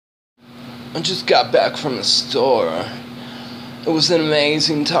I just got back from the store. It was an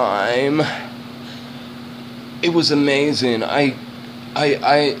amazing time. It was amazing. I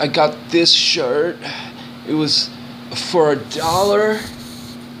got this shirt. It was for $1.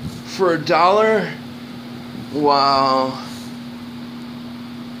 For $1. Wow.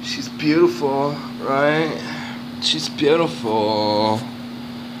 She's beautiful, right? She's beautiful.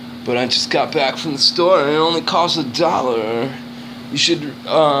 But I just got back from the store and it only cost $1. You should,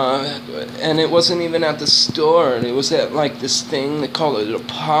 and it wasn't even at the store. It was at like this thing, they call it a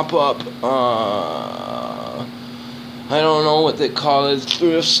pop-up, I don't know what they call it,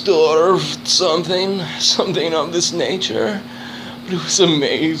 thrift store or something of this nature. But it was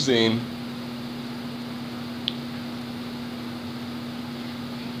amazing.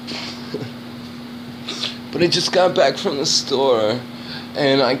 But I just got back from the store,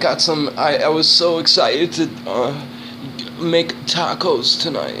 and I got some, I was so excited to, make tacos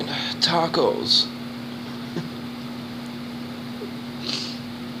tonight. Tacos.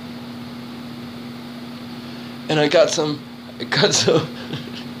 And I got some I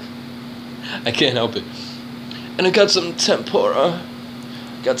can't help it. And I got some tempura.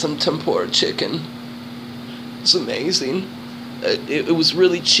 Got some tempura chicken. It's amazing. It was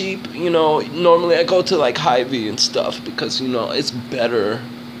really cheap, you know. Normally I go to like Hy-Vee and stuff because, you know, it's better.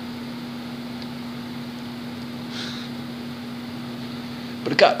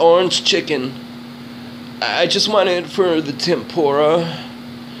 But I got orange chicken. I just wanted it for the tempura.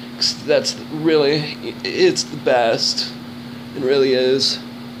 'Cause that's really, it's the best. It really is.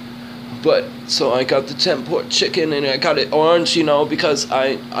 But, so I got the tempura chicken and I got it orange, you know, because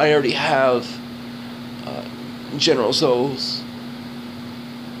I already have General Tso's.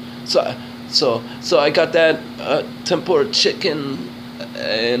 So I got that tempura chicken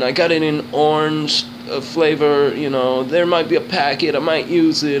and I got it in orange flavor, you know. There might be a packet, I might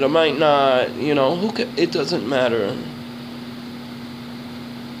use it, I might not, you know, it doesn't matter.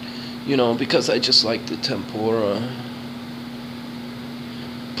 You know, because I just like the tempura.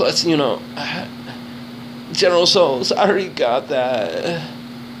 Plus, you know, General Tso's, I already got that.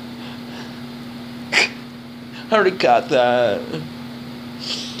 I already got that.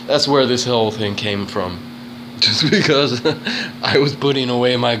 That's where this whole thing came from. Just because I was putting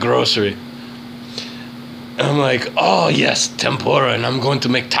away my grocery. I'm like, oh yes, tempura, and I'm going to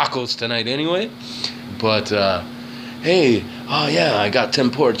make tacos tonight anyway. But, hey, oh yeah, I got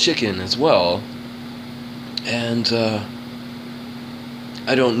tempura chicken as well. And,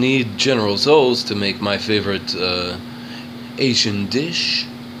 I don't need General Tso's to make my favorite, Asian dish.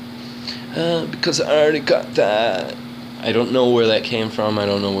 Because I already got that. I don't know where that came from. I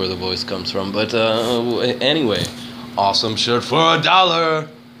don't know where the voice comes from. But anyway, awesome shirt for $1.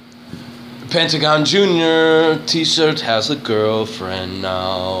 Pentagon Jr. t-shirt has a girlfriend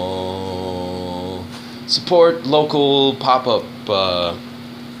now. Support local pop-up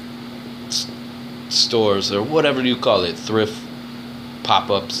stores or whatever you call it. Thrift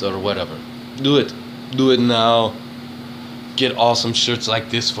pop-ups or whatever. Do it. Do it now. Get awesome shirts like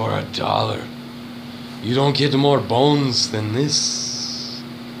this for $1. You don't get more bones than this.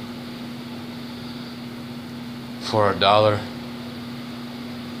 For $1.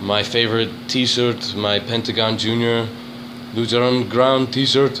 My favorite t-shirt, my Pentagon Jr. Lucha Underground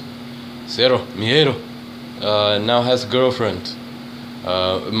t-shirt. Cero Miedo. Now has a girlfriend.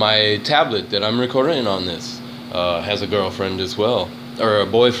 My tablet that I'm recording on this has a girlfriend as well. Or a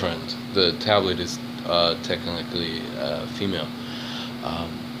boyfriend. The tablet is technically female.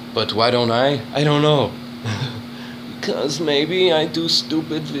 But why don't I? I don't know. Because maybe I do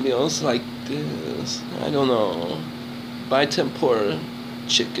stupid videos like this. I don't know. Buy tempura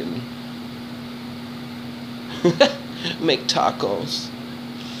chicken. Make tacos.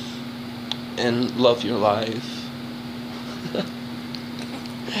 And love your life.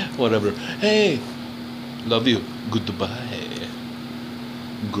 Whatever. Hey! Love you. Goodbye.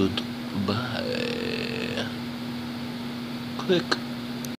 Goodbye. Click.